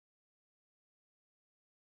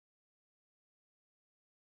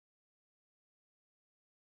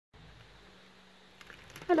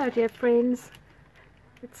Hello dear friends,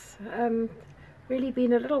 it's really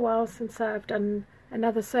been a little while since I've done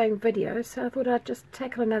another sewing video, so I thought I'd just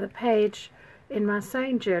tackle another page in my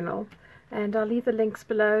sewing journal, and I'll leave the links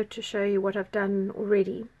below to show you what I've done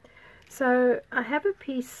already. So I have a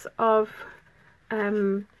piece of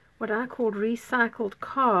what I call recycled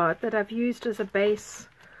card that I've used as a base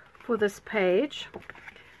for this page.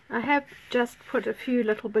 I have just put a few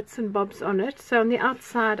little bits and bobs on it. So on the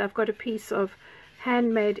outside I've got a piece of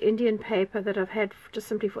handmade Indian paper that I've had just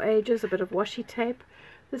simply for ages, a bit of washi tape.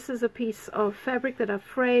 This is a piece of fabric that I've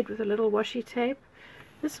frayed with a little washi tape.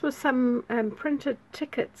 This was some printed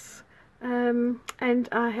tickets, and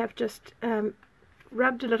I have just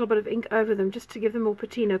rubbed a little bit of ink over them just to give them more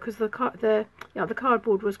patina, because the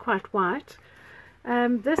cardboard was quite white.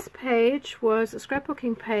 This page was a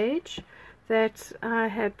scrapbooking page that I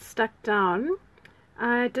had stuck down.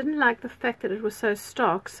 I didn't like the fact that it was so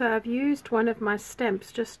stock, so I've used one of my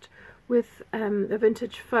stamps just with a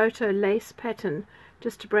vintage photo lace pattern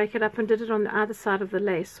just to break it up, and did it on the other side of the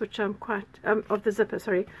lace, which I'm quite of the zipper,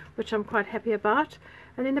 sorry, which I'm quite happy about.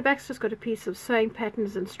 And then the back's just got a piece of sewing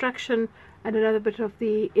patterns instruction and another bit of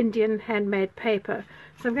the Indian handmade paper.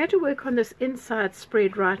 So I'm going to work on this inside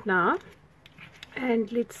spread right now,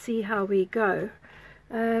 and let's see how we go.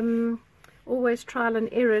 Always trial and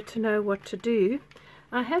error to know what to do.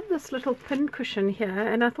 I have this little pin cushion here,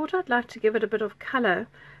 and I thought I'd like to give it a bit of colour,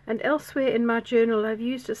 and elsewhere in my journal I've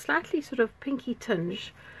used a slightly sort of pinky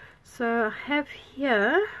tinge. So I have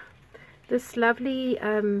here this lovely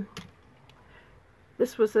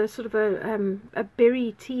this was a sort of a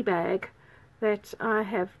berry tea bag that I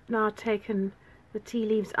have now taken the tea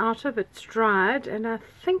leaves out of. It's dried, and I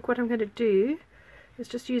think what I'm going to do is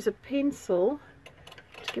just use a pencil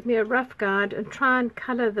to give me a rough guide and try and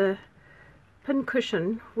colour the pin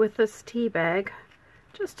cushion with this tea bag,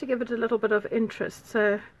 just to give it a little bit of interest.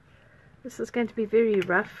 So this is going to be very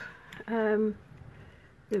rough. You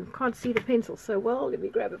can't see the pencil so well. Let me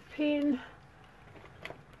grab a pen.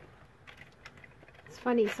 It's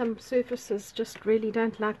funny, some surfaces just really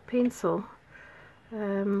don't like pencil.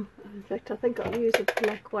 In fact, I think I'll use a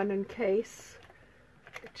black one in case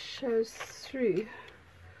it shows through,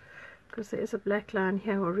 because there is a black line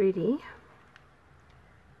here already.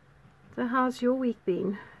 So how's your week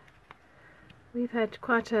been? We've had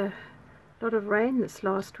quite a lot of rain this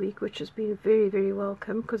last week, which has been very, very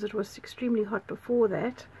welcome, because it was extremely hot before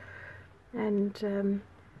that. And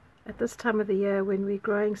at this time of the year, when we're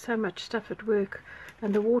growing so much stuff at work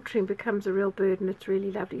and the watering becomes a real burden, it's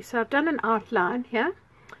really lovely. So I've done an outline here,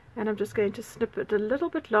 and I'm just going to snip it a little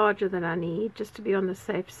bit larger than I need, just to be on the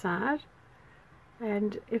safe side.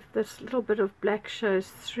 And if this little bit of black shows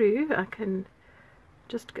through, I can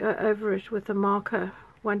just go over it with a marker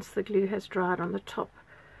once the glue has dried on the top,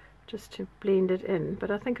 just to blend it in,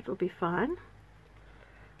 but I think it will be fine.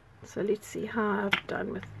 So let's see how I've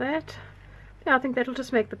done with that. Yeah, I think that'll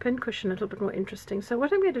just make the pin cushion a little bit more interesting. So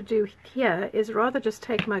what I'm going to do here is rather just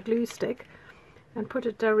take my glue stick and put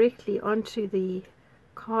it directly onto the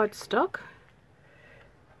cardstock,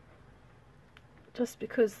 just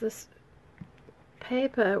because this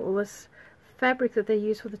paper or this fabric that they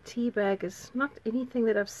use for the tea bag is not anything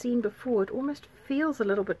that I've seen before. It almost feels a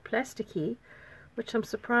little bit plasticky, which I'm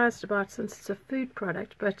surprised about since it's a food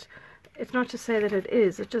product, but it's not to say that it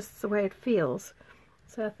is, it's just the way it feels.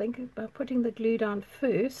 So I think by putting the glue down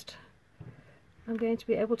first, I'm going to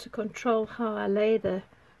be able to control how I lay the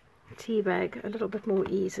tea bag a little bit more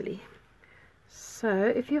easily. So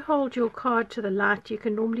if you hold your card to the light, you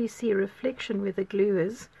can normally see a reflection where the glue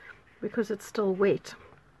is, because it's still wet.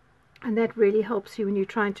 And that really helps you when you're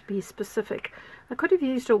trying to be specific. I could have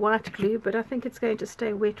used a white glue, but I think it's going to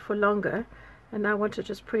stay wet for longer, and I want to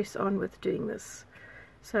just press on with doing this.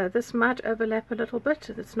 So this might overlap a little bit.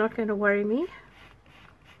 It's not going to worry me.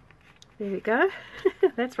 There we go.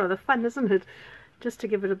 That's rather fun, isn't it? Just to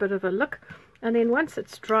give it a bit of a look. And then once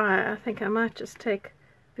it's dry, I think I might just take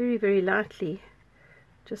very, very lightly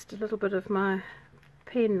just a little bit of my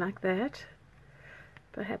pen like that.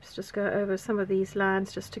 Perhaps just go over some of these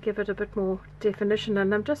lines just to give it a bit more definition.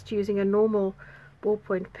 And I'm just using a normal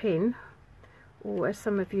ballpoint pen, or as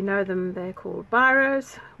some of you know them, they're called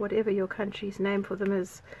biros. Whatever your country's name for them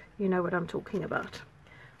is, you know what I'm talking about.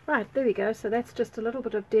 Right, there we go. So that's just a little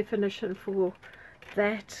bit of definition for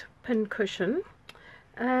that pin cushion.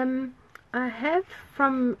 I have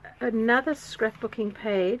from another scrapbooking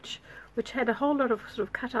page, which had a whole lot of sort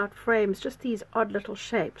of cut out frames, just these odd little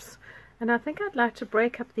shapes. And I think I'd like to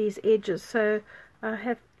break up these edges, so I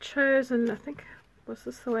have chosen, I think, was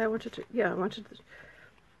this the way I wanted to, yeah, I wanted to,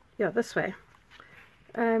 yeah, this way.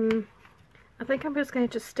 I think I'm just going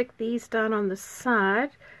to stick these down on the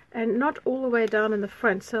side and not all the way down in the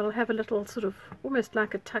front, so I'll have a little sort of almost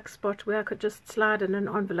like a tuck spot where I could just slide in an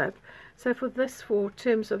envelope. So for this, for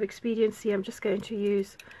terms of expediency, I'm just going to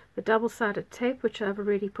use the double-sided tape, which I've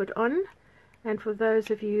already put on. And for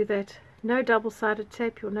those of you that know double-sided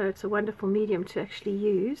tape, you'll know it's a wonderful medium to actually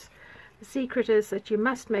use. The secret is that you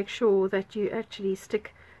must make sure that you actually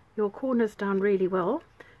stick your corners down really well.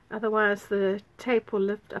 Otherwise the tape will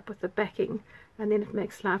lift up with the backing, and then it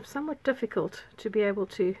makes life somewhat difficult to be able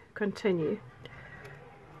to continue.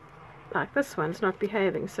 Like this one's not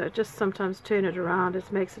behaving, so just sometimes turn it around,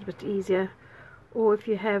 it makes it a bit easier. Or if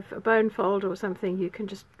you have a bone fold or something, you can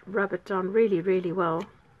just rub it down really, really well.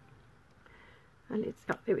 And it's,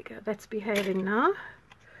 oh, there we go, that's behaving now.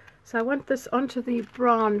 So I want this onto the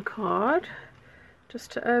brown card,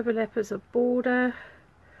 just to overlap as a border.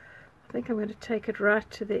 I think I'm going to take it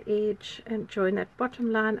right to the edge and join that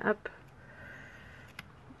bottom line up.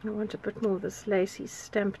 I want a bit more of this lacy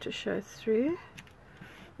stamp to show through.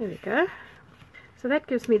 There we go. So that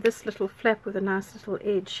gives me this little flap with a nice little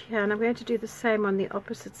edge here, and I'm going to do the same on the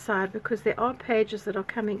opposite side, because there are pages that are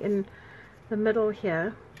coming in the middle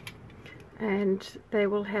here, and they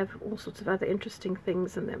will have all sorts of other interesting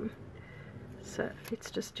things in them. So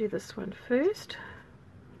let's just do this one first.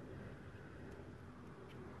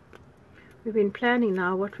 We've been planning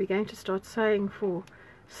now what we're going to start sowing for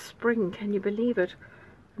spring, can you believe it,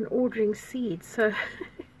 and ordering seeds. So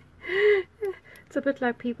it's a bit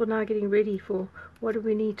like people now getting ready for what do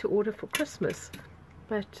we need to order for Christmas,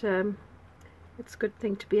 but it's a good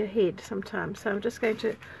thing to be ahead sometimes. So I'm just going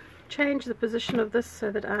to change the position of this so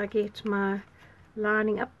that I get my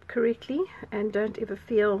lining up correctly, and don't ever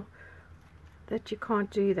feel that you can't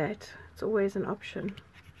do that. It's always an option.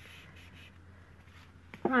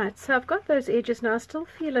 Right, so I've got those edges now. I still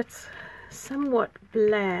feel it's somewhat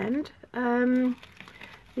bland.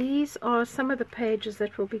 These are some of the pages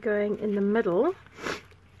that will be going in the middle.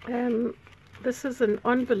 This is an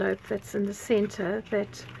envelope that's in the center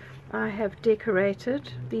that I have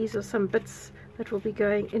decorated. These are some bits that will be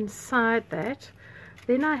going inside that.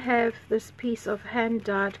 Then I have this piece of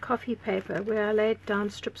hand-dyed coffee paper where I laid down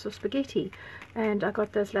strips of spaghetti, and I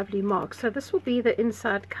got those lovely marks. So this will be the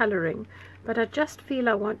inside coloring, but I just feel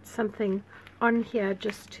I want something on here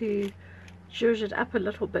just to zhuzh it up a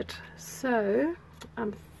little bit. So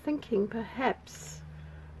I'm thinking perhaps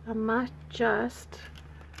I might just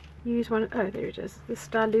use one, oh there it is, this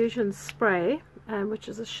Dilution spray, which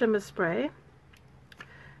is a shimmer spray,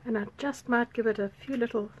 and I just might give it a few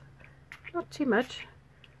little, not too much,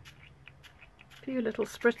 few little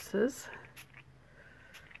spritzes,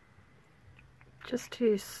 just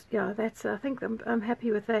to, yeah, that's, I think I'm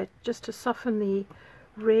happy with that, just to soften the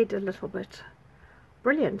red a little bit.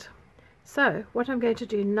 Brilliant. So what I'm going to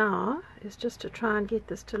do now is just to try and get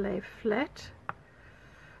this to lay flat,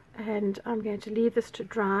 and I'm going to leave this to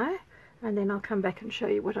dry, and then I'll come back and show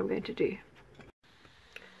you what I'm going to do.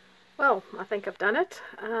 Well, I think I've done it.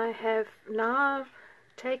 I have now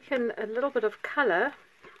taken a little bit of color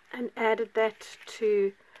and added that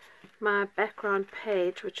to my background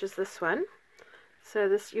page, which is this one. So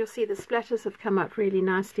this, you'll see the splatters have come out really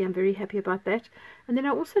nicely. I'm very happy about that. And then I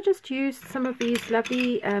also just used some of these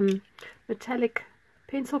lovely metallic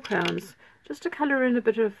pencil crayons just to color in a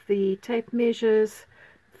bit of the tape measures,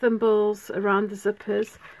 thimbles around the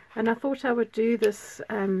zippers. And I thought I would do this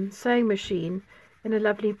sewing machine in a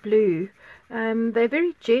lovely blue. They're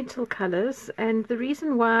very gentle colors, and the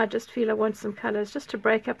reason why I just feel I want some colors just to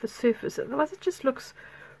break up the surface, otherwise it just looks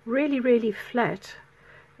really, really flat.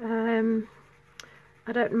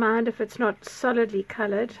 I don't mind if it's not solidly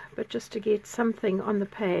colored, but just to get something on the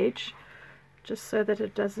page, just so that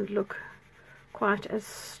it doesn't look quite as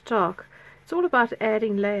stark. It's all about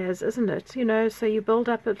adding layers, isn't it? You know, so you build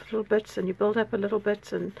up a little bit, and you build up a little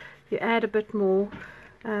bit, and you add a bit more.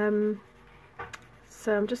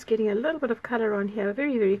 So I'm just getting a little bit of color on here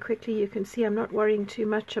very, very quickly. You can see I'm not worrying too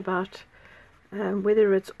much about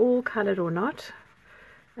whether it's all colored or not.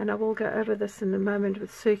 And I will go over this in a moment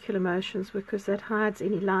with circular motions, because that hides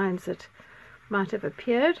any lines that might have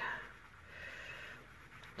appeared.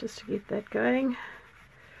 Just to get that going.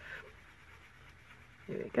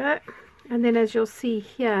 There we go. And then as you'll see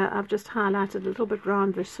here, I've just highlighted a little bit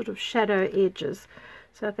around the sort of shadow edges.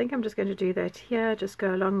 So I think I'm just going to do that here, just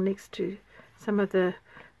go along next to some of the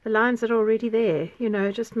lines that are already there. You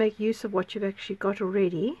know, just make use of what you've actually got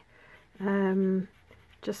already,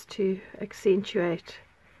 just to accentuate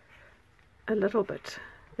a little bit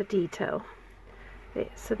the detail there.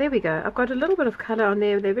 So there we go. I've got a little bit of color on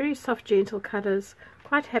there. They're very soft, gentle colors.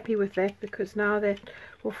 Quite happy with that, because now that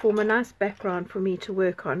will form a nice background for me to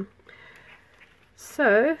work on.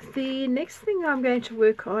 So the next thing I'm going to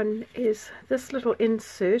work on is this little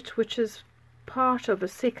insert, which is part of a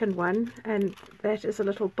second one, and that is a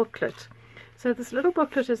little booklet. So this little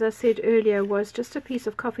booklet, as I said earlier, was just a piece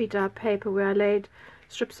of coffee dye paper where I laid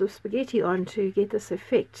strips of spaghetti on to get this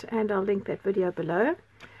effect, and I'll link that video below.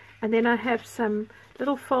 And then I have some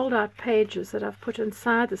little fold out pages that I've put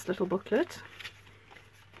inside this little booklet,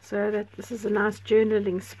 so that this is a nice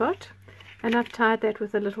journaling spot, and I've tied that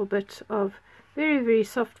with a little bit of very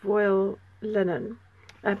soft voile linen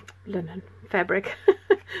fabric.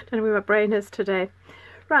 Don't know where my brain is today.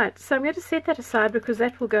 Right, so I'm going to set that aside because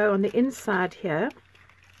that will go on the inside here.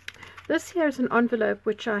 This here is an envelope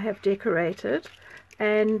which I have decorated,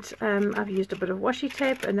 and I've used a bit of washi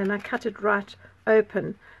tape, and then I cut it right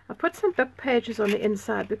open. I put some book pages on the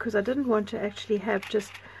inside because I didn't want to actually have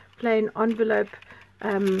just plain envelope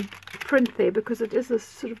print there, because it is a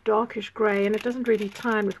sort of darkish grey and it doesn't really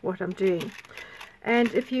tie in with what I'm doing.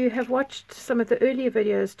 And if you have watched some of the earlier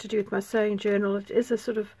videos to do with my sewing journal, it is a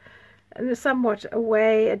sort of somewhat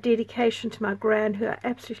a dedication to my gran, who I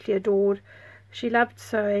absolutely adored. She loved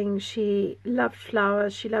sewing, she loved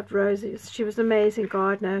flowers, she loved roses, she was an amazing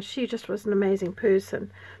gardener, she just was an amazing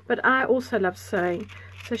person. But I also love sewing,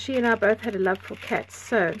 so she and I both had a love for cats.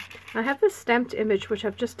 So I have this stamped image which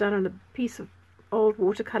I've just done on a piece of old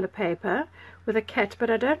watercolor paper with a cat, but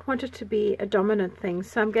I don't want it to be a dominant thing,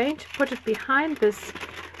 so I'm going to put it behind this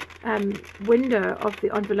window of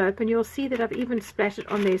the envelope, and you'll see that I've even splattered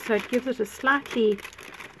on there, so it gives it a slightly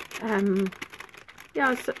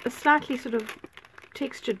a slightly sort of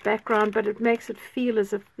textured background, but it makes it feel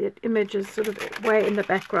as if the image is sort of way in the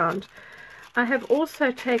background. I have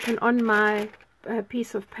also taken on my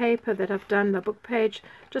piece of paper that I've done, the book page,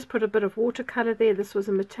 just put a bit of watercolor there. This was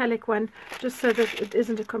a metallic one, just so that it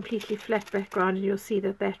isn't a completely flat background, and you'll see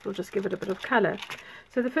that that will just give it a bit of color.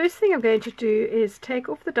 So the first thing I'm going to do is take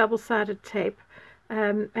off the double-sided tape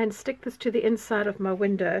and stick this to the inside of my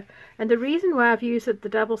window. And the reason why I've used the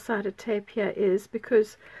double-sided tape here is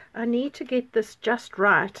because I need to get this just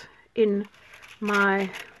right in my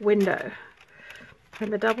window,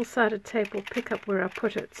 and the double-sided tape will pick up where I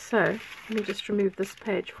put it. So let me just remove this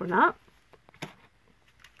page for now.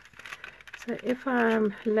 So if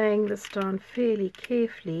I'm laying this down fairly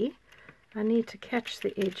carefully, I need to catch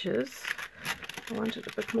the edges. I want it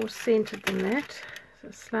a bit more centered than that, so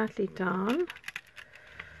slightly down.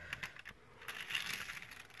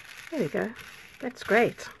 There we go, that's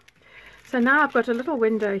great. So now I've got a little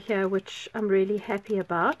window here which I'm really happy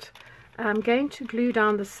about. I'm going to glue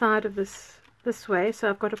down the side of this way, so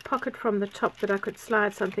I've got a pocket from the top that I could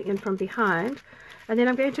slide something in from behind, and then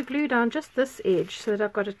I'm going to glue down just this edge so that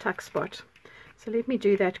I've got a tuck spot. So let me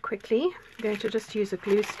do that quickly. I'm going to just use a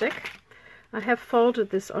glue stick. I have folded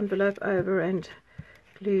this envelope over and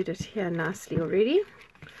glued it here nicely already.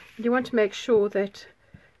 You want to make sure that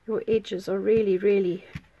your edges are really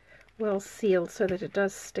well sealed so that it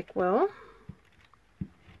does stick well.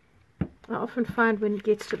 I often find when it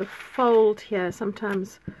gets to the fold here,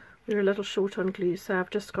 sometimes we're a little short on glue, so I've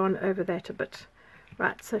just gone over that a bit.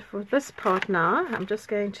 Right, so for this part now, I'm just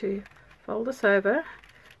going to fold this over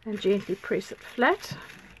and gently press it flat,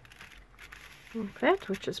 like that,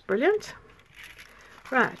 which is brilliant.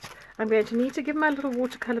 Right, I'm going to need to give my little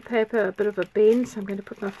watercolor paper a bit of a bend, so I'm going to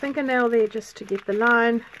put my fingernail there just to get the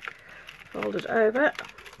line, fold it over,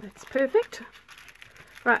 that's perfect.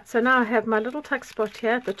 Right, so now I have my little tuck spot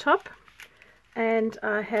here at the top, and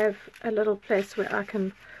I have a little place where I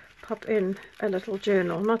can pop in a little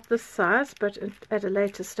journal, not this size, but at a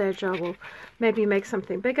later stage I will maybe make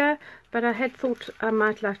something bigger, but I had thought I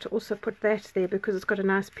might like to also put that there because it's got a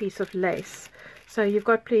nice piece of lace. So you've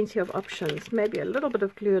got plenty of options. Maybe a little bit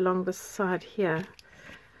of glue along this side here.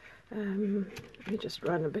 Let me just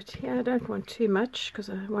run a bit here. I don't want too much because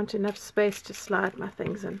I want enough space to slide my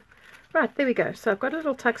things in. Right, there we go. So I've got a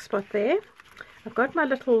little tuck spot there. I've got my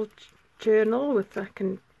little journal with, I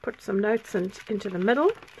can put some notes into the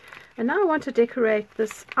middle. And now I want to decorate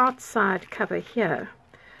this outside cover here.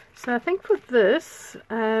 So I think for this,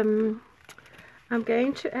 I'm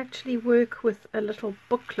going to actually work with a little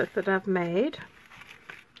booklet that I've made.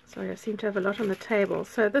 Sorry, I seem to have a lot on the table.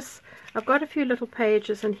 So this, I've got a few little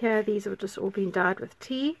pages, and here these have just all been dyed with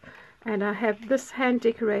tea. And I have this hand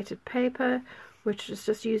decorated paper, which is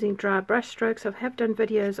just using dry brush strokes. I have done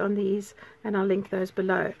videos on these, and I'll link those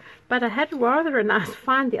below. But I had rather a nice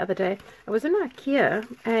find the other day. I was in IKEA,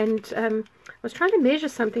 and I was trying to measure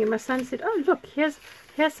something, and my son said, oh look, here's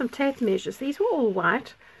some tape measures. These were all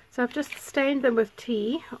white, so I've just stained them with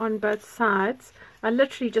tea on both sides. I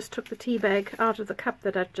literally just took the tea bag out of the cup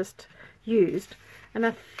that I'd just used, and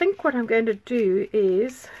I think what I'm going to do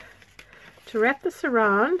is to wrap this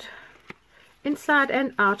around inside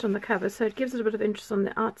and out on the cover, so it gives it a bit of interest on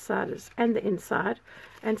the outside and the inside,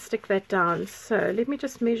 and stick that down. So let me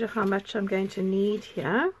just measure how much I'm going to need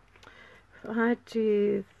here. If I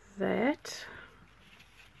do that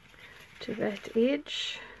to that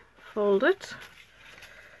edge, fold it,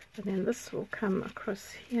 and then this will come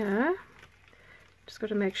across here. Just got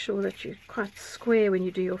to make sure that you're quite square when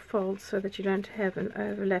you do your fold so that you don't have an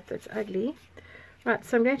overlap that's ugly. Right,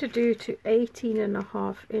 so I'm going to do to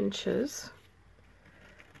 18.5 inches.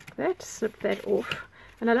 That, snip that off.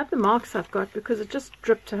 And I love the marks I've got because it just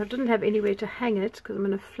dripped and I didn't have anywhere to hang it because I'm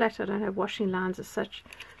in a flat, I don't have washing lines as such.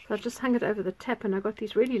 So I just hung it over the tap and I got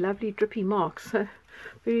these really lovely drippy marks. So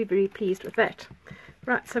very, very pleased with that.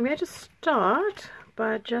 Right, so I'm going to start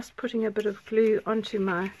by just putting a bit of glue onto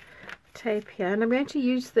my tape here, and I'm going to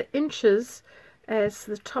use the inches as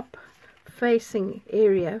the top facing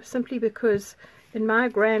area, simply because in my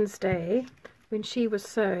grand's day when she was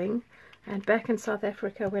sewing, and back in South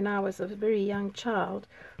Africa when I was a very young child,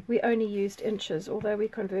 we only used inches, although we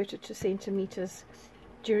converted to centimeters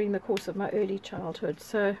during the course of my early childhood.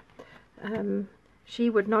 So she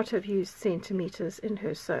would not have used centimeters in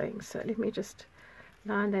her sewing. So let me just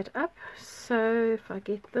line that up. So if I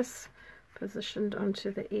get this positioned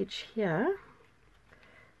onto the edge here,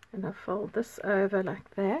 and I fold this over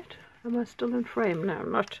like that. Am I still in frame? No,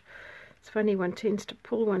 I'm not. It's funny, one tends to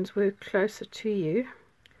pull one's work closer to you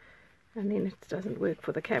and then it doesn't work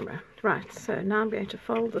for the camera. Right, so now I'm going to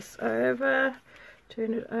fold this over,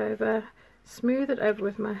 turn it over, smooth it over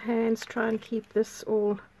with my hands, try and keep this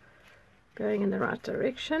all going in the right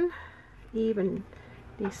direction, evenly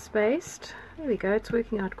spaced. There we go, it's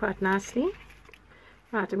working out quite nicely.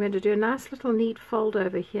 Right, I'm going to do a nice little neat fold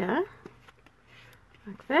over here,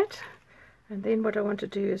 like that. And then what I want to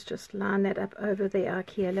do is just line that up over the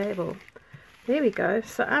IKEA label. There we go.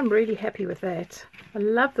 So I'm really happy with that. I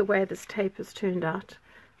love the way this tape has turned out.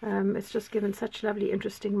 It's just given such lovely,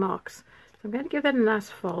 interesting marks. So I'm going to give that a nice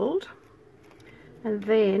fold. And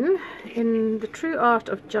then, in the true art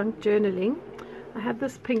of junk journaling, I have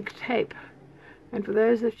this pink tape. And for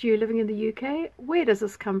those of you living in the UK, where does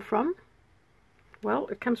this come from? Well,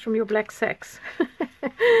 it comes from your black sacks.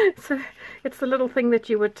 So it's the little thing that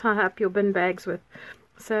you would tie up your bin bags with.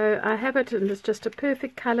 So I have it, and it's just a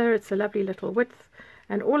perfect color. It's a lovely little width,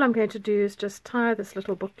 and all I'm going to do is just tie this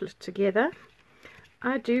little booklet together.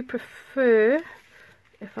 I do prefer,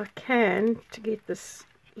 if I can, to get this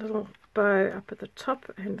little bow up at the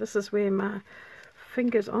top, and this is where my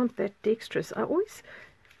fingers aren't that dexterous. I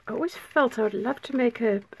always felt I would love to make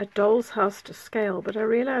a doll's house to scale, but I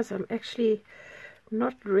realize I'm actually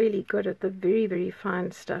not really good at the very, very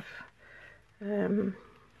fine stuff.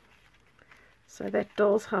 So that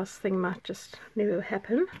doll's house thing might just never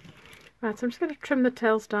happen. Right, so I'm just going to trim the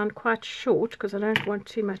tails down quite short because I don't want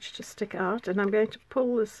too much to stick out, and I'm going to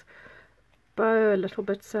pull this bow a little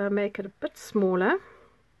bit so I make it a bit smaller.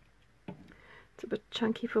 It's a bit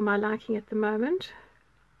chunky for my liking at the moment.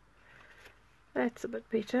 That's a bit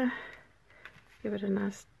better. Give it a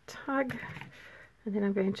nice tug, and then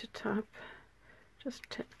I'm going to just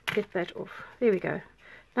get that off. There we go.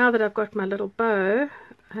 Now that I've got my little bow,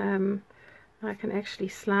 I can actually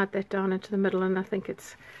slide that down into the middle, and I think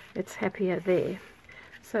it's happier there.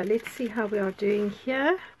 So let's see how we are doing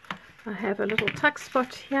here. I have a little tuck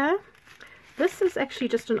spot here. This is actually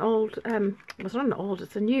just an old, it's not an old,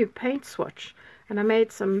 it's a new paint swatch, and I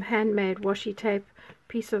made some handmade washi tape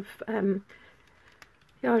piece of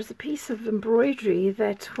yeah, it was a piece of embroidery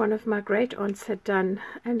that one of my great aunts had done,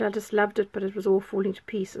 and I just loved it, but it was all falling to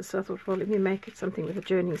pieces. So I thought, well, let me make it something with a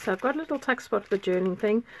journaling. So I've got a little tuck spot for the journaling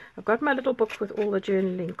thing. I've got my little book with all the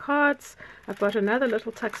journaling cards. I've got another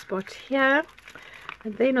little tuck spot here.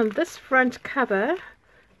 And then on this front cover,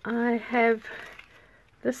 I have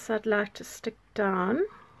this I'd like to stick down,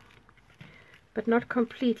 but not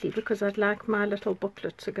completely, because I'd like my little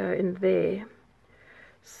booklet to go in there.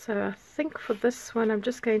 So I think for this one I'm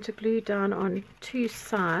just going to glue down on two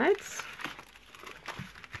sides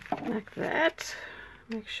like that.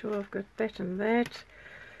 Make sure I've got that and that.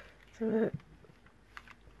 So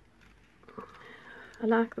I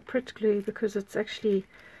like the Pritt glue because it's actually,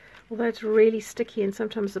 although it's really sticky and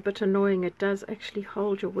sometimes a bit annoying, it does actually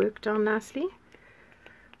hold your work down nicely.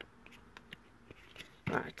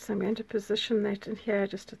 Right, so I'm going to position that in here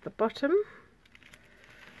just at the bottom.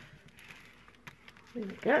 There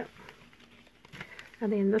we go.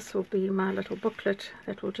 And then this will be my little booklet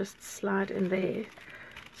that will just slide in there.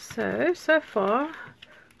 So far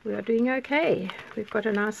we are doing okay. We've got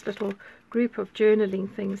a nice little group of journaling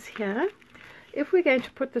things here. if we're going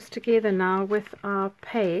to put this together now with our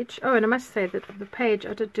page, oh, and I must say that the page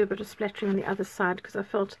I did do a bit of splattering on the other side because I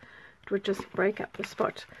felt it would just break up the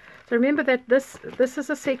spot. So remember that this is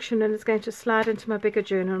a section and it's going to slide into my bigger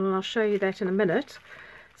journal, and I'll show you that in a minute.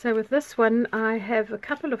 So with this one I have a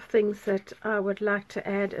couple of things that I would like to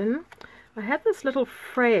add in. I have this little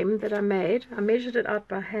frame that I made. I measured it out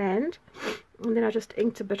by hand and then I just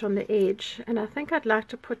inked a bit on the edge, and I think I'd like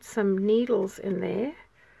to put some needles in there.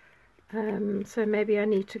 So maybe I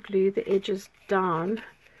need to glue the edges down,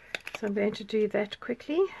 so I'm going to do that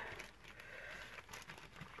quickly.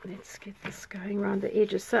 Let's get this going around the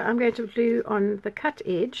edges. So I'm going to glue on the cut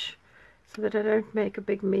edge so that I don't make a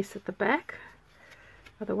big mess at the back,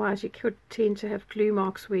 otherwise you could tend to have glue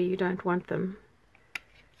marks where you don't want them.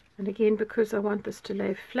 And again, because I want this to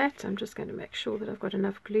lay flat, I'm just going to make sure that I've got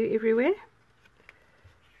enough glue everywhere.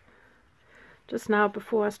 Just now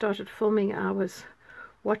before I started filming I was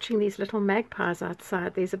watching these little magpies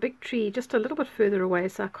outside. There's a big tree just a little bit further away,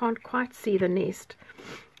 so I can't quite see the nest,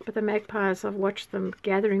 but the magpies, I've watched them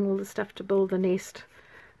gathering all the stuff to build the nest.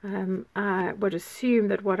 I would assume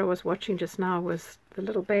that what I was watching just now was the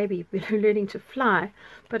little baby learning to fly,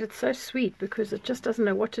 but it's so sweet because it just doesn't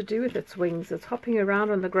know what to do with its wings. It's hopping around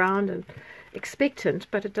on the ground and expectant,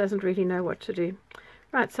 but it doesn't really know what to do.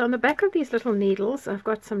 Right, so on the back of these little needles I've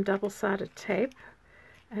got some double-sided tape,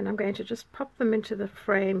 and I'm going to just pop them into the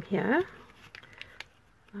frame here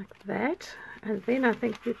like that, and then I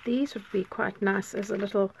think that these would be quite nice as a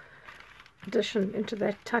little addition into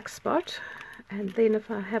that tuck spot. And then if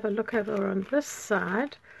I have a look over on this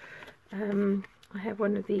side, I have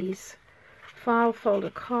one of these file folder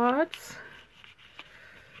cards,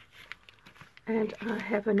 and I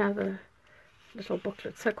have another little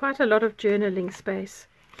booklet, so quite a lot of journaling space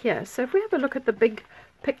here. So if we have a look at the big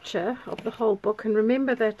picture of the whole book, and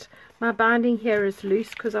remember that my binding here is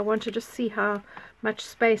loose because I want to just see how much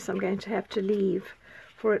space I'm going to have to leave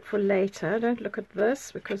for it for later. Don't look at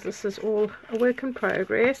this because this is all a work in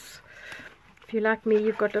progress. If you're like me,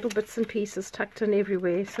 you've got little bits and pieces tucked in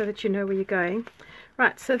everywhere so that you know where you're going.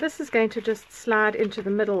 Right, so this is going to just slide into the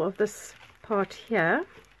middle of this part here,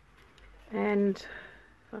 and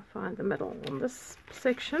if I find the middle on this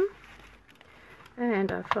section,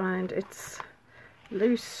 and I find its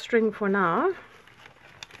loose string for now,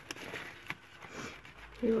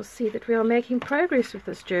 you will see that we are making progress with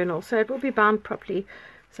this journal. So it will be bound properly.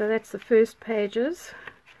 So that's the first pages,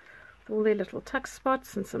 all their little tuck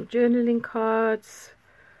spots and some journaling cards,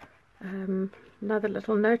 another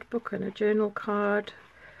little notebook and a journal card.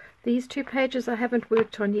 These two pages I haven't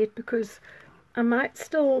worked on yet because I might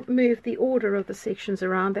still move the order of the sections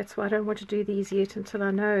around. That's why I don't want to do these yet until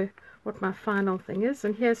I know what my final thing is.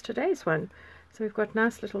 And here's today's one. So we've got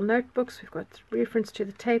nice little notebooks, we've got reference to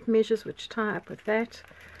the tape measures which tie up with that.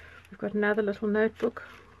 We've got another little notebook,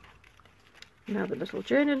 another little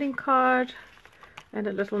journaling card, and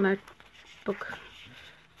a little notebook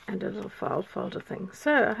and a little file folder thing.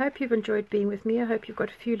 So I hope you've enjoyed being with me. I hope you've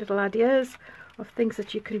got a few little ideas of things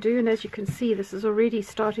that you can do, and as you can see, this is already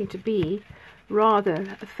starting to be rather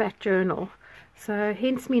a fat journal. So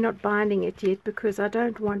hence me not binding it yet, because I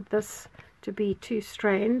don't want this to be too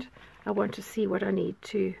strained. I want to see what I need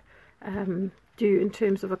to do in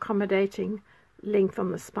terms of accommodating length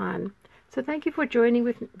on the spine. So thank you for joining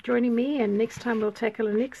me, and next time we'll tackle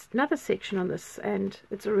another section on this, and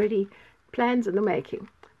it's already plans in the making.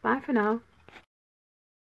 Bye for now.